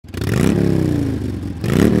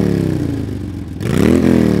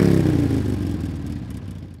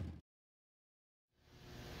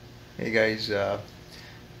Hey guys,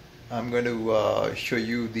 I'm going to show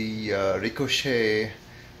you the Ricochet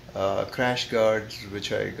crash guards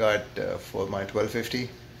which I got for my 1250.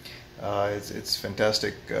 It's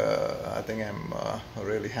fantastic. I think I'm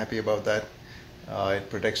really happy about that. It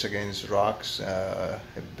protects against rocks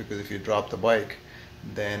because if you drop the bike,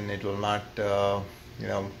 then it will not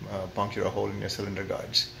puncture a hole in your cylinder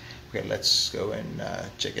guards. Okay, let's go and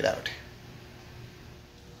check it out.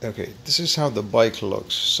 Okay, this is how the bike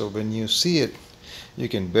looks. So when you see it, you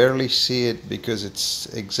can barely see it because it's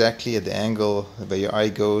exactly at the angle where your eye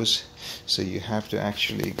goes. So you have to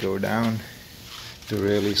actually go down to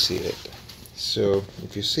really see it. So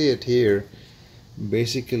if you see it here,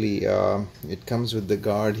 basically it comes with the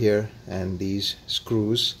guard here and these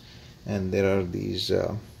screws, and there are these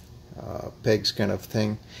pegs kind of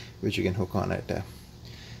thing which you can hook on it.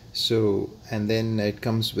 So, and then it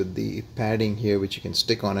comes with the padding here which you can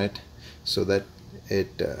stick on it so that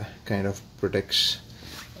it kind of protects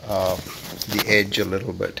the edge a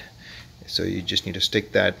little bit. So you just need to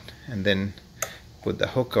stick that and then put the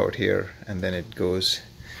hook out here, and then it goes.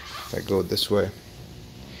 If I go this way,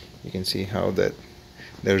 you can see how that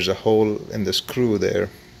there's a hole in the screw there,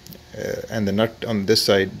 and the nut on this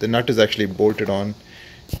side, the nut is actually bolted on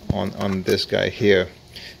this guy here.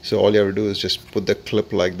 So all you have to do is just put the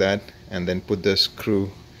clip like that and then put the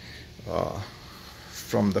screw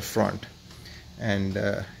from the front and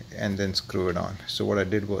then screw it on. So what I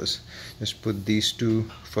did was just put these two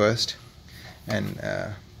first and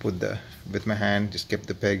put with my hand, just kept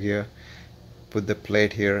the peg here, put the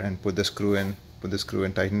plate here and put the screw in,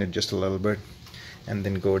 tighten it just a little bit, and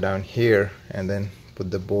then go down here and then put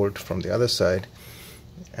the bolt from the other side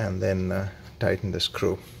and then tighten the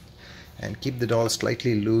screw. And keep the doll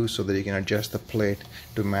slightly loose so that you can adjust the plate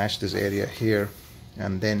to match this area here,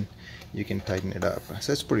 and then you can tighten it up.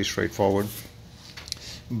 So it's pretty straightforward.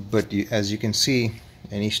 But as you can see,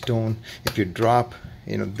 any stone, if you drop,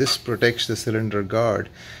 this protects the cylinder guard.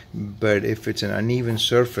 But if it's an uneven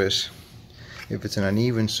surface,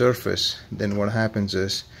 then what happens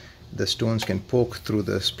is the stones can poke through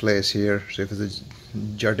this place here. So if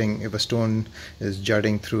a stone is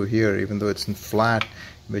jutting through here, even though it's flat,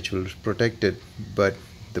 which will protect it, but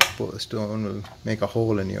the stone will make a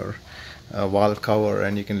hole in your valve cover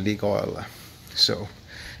and you can leak oil. So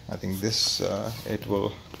I think this it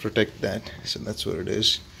will protect that. So that's what it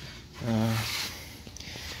is.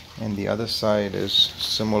 And the other side is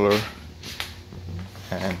similar,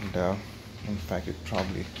 and in fact it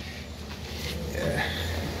probably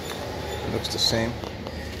looks the same.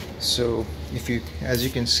 So as you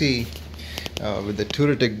can see, with the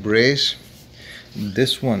Touratech brace,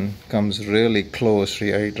 this one comes really close,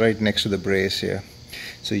 right next to the brace here.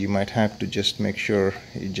 So you might have to just make sure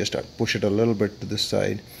you just push it a little bit to this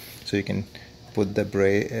side, so you can put the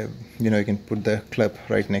brace, you can put the clip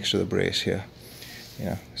right next to the brace here.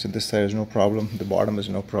 So this side is no problem, the bottom is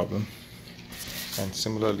no problem. And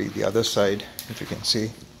similarly the other side, if you can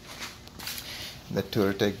see the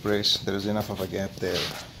Touratech brace, there is enough of a gap there,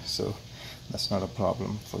 so that's not a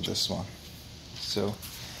problem for this one. So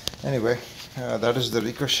anyway, that is the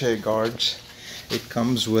Ricochet guards. It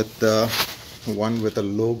comes with one with a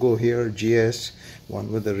logo here, GS,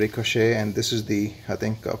 one with the Ricochet, and this is the, I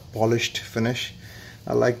think, a polished finish.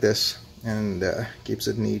 I like this, and keeps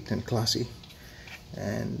it neat and classy,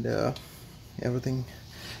 and everything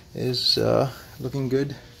is looking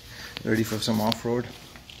good, ready for some off-road,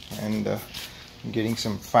 and getting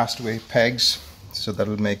some fastway pegs, so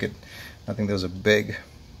that'll make it, I think there's a big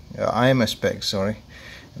IMS peg, sorry,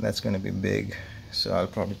 and that's going to be big, so I'll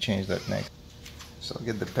probably change that next. So I'll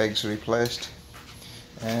get the pegs replaced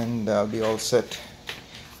and I'll be all set.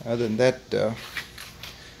 Other than that, the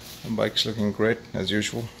bike's looking great as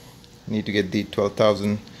usual. I need to get the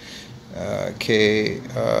 12,000 K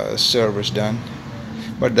service done,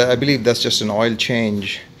 but I believe that's just an oil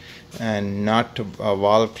change and not a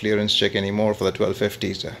valve clearance check anymore for the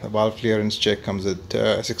 1250s. The valve clearance check comes at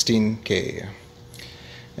 16K.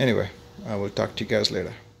 Anyway, I will talk to you guys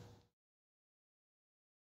later.